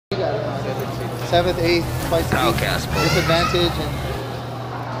7th, 8th, twice a week. Powcast Sports. Disadvantage, and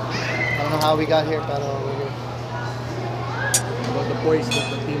I don't know how we got here, but we're here. About the poise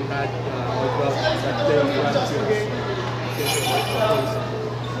that the team had throughout that day of Grand Series.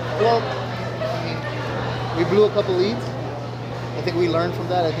 Well, I mean, we blew a couple leads. I think we learned from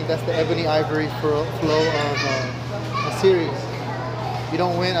that. I think that's the ebony ivory flow of a series. You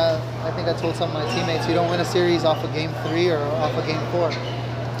don't win, I think I told some of my teammates, you don't win a series off of game 3 or off of game 4.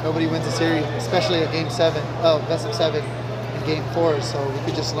 Nobody wins a series, especially a game 7, best of 7 in game 4. So we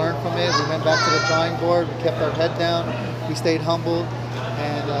could just learn from it. We went back to the drawing board. We kept our head down. We stayed humble,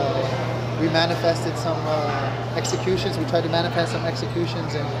 and we manifested some executions. We tried to manifest some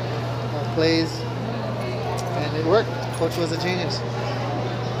executions and plays, and it worked. Coach was a genius.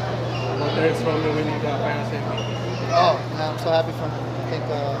 About Terrence Romeo winning the finals MVP. Oh, man, I'm so happy for him.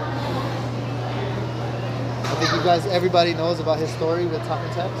 I think you guys, everybody knows about his story with Top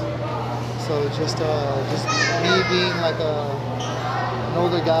and Tex. So just me being like an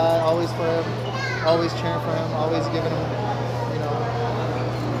older guy, always for him, always cheering for him, always giving him,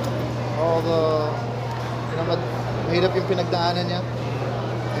 all the, mahirap yung pinagdaanan niya.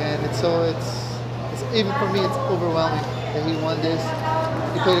 And it's even for me, it's overwhelming that he won this.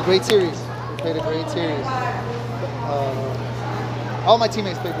 He played a great series. All my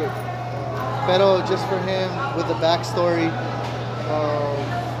teammates played great. Pero just for him, with the backstory,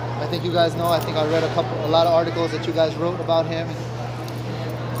 I think you guys know. I think I read a lot of articles that you guys wrote about him,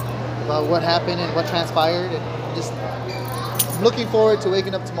 about what happened and what transpired, and just looking forward to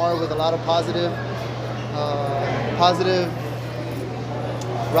waking up tomorrow with a lot of positive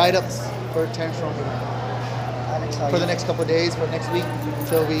write-ups for Terrence Romeo. For the next couple of days, for next week,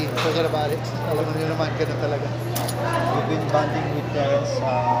 until we forget about it. Alam mo naman, ganun talaga. You've been bonding with Terrence,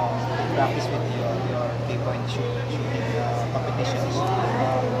 practice with your three-point shooting competitions.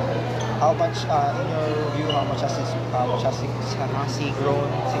 How much, in your view, how much has he grown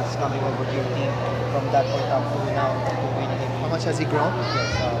since coming over to your team from that point up to now to winning him? How much has he grown?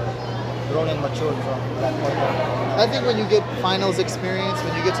 Yes, grown and matured from that point on. I think when you get finals experience,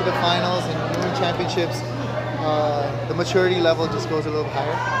 when you get to the finals and you win championships, the maturity level just goes a little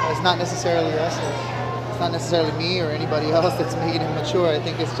higher. It's not necessarily us, it's not necessarily me or anybody else that's making him mature. I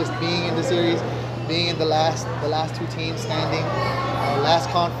think it's just being in the series, being in the last 2 teams standing, last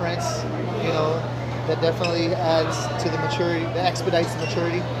conference, that definitely adds to the maturity, that expedites the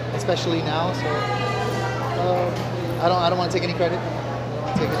maturity, especially now. So I don't want to take any credit. I don't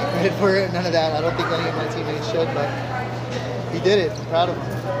want to take any credit for it, none of that. I don't think any of my teammates should, but he did it. I'm proud of him.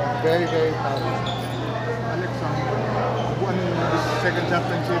 I'm very, very proud of him. Alex, won this second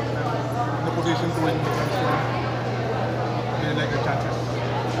championship and in the position to win the Grand Slam. Do you like your chances?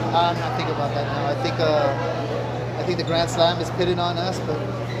 I'm not thinking about that now. I think the Grand Slam is pitted on us, but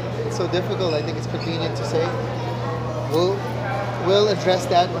it's so difficult. I think it's convenient to say. We'll address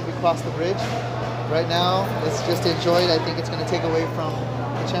that when we cross the bridge. Right now, let's just enjoy it. I think it's going to take away from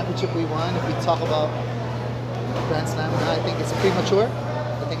the championship we won if we talk about Grand Slam. I think it's premature.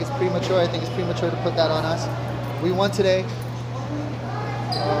 I think it's premature to put that on us. We won today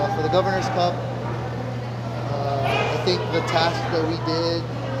for the Governor's Cup. I think the task that we did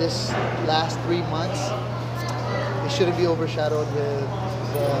this last 3 months, it shouldn't be overshadowed with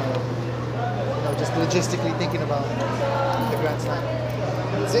just logistically thinking about the Grand Slam.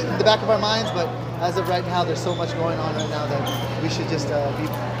 It's in the back of our minds, but as of right now, there's so much going on right now that we should just be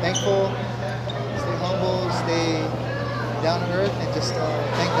thankful, stay humble, stay down to earth, and just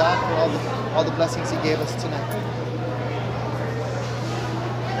thank God for all the blessings He gave us tonight.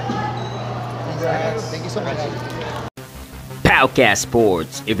 Thank you so much. Powcast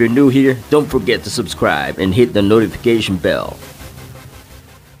Sports. If you're new here, don't forget to subscribe and hit the notification bell.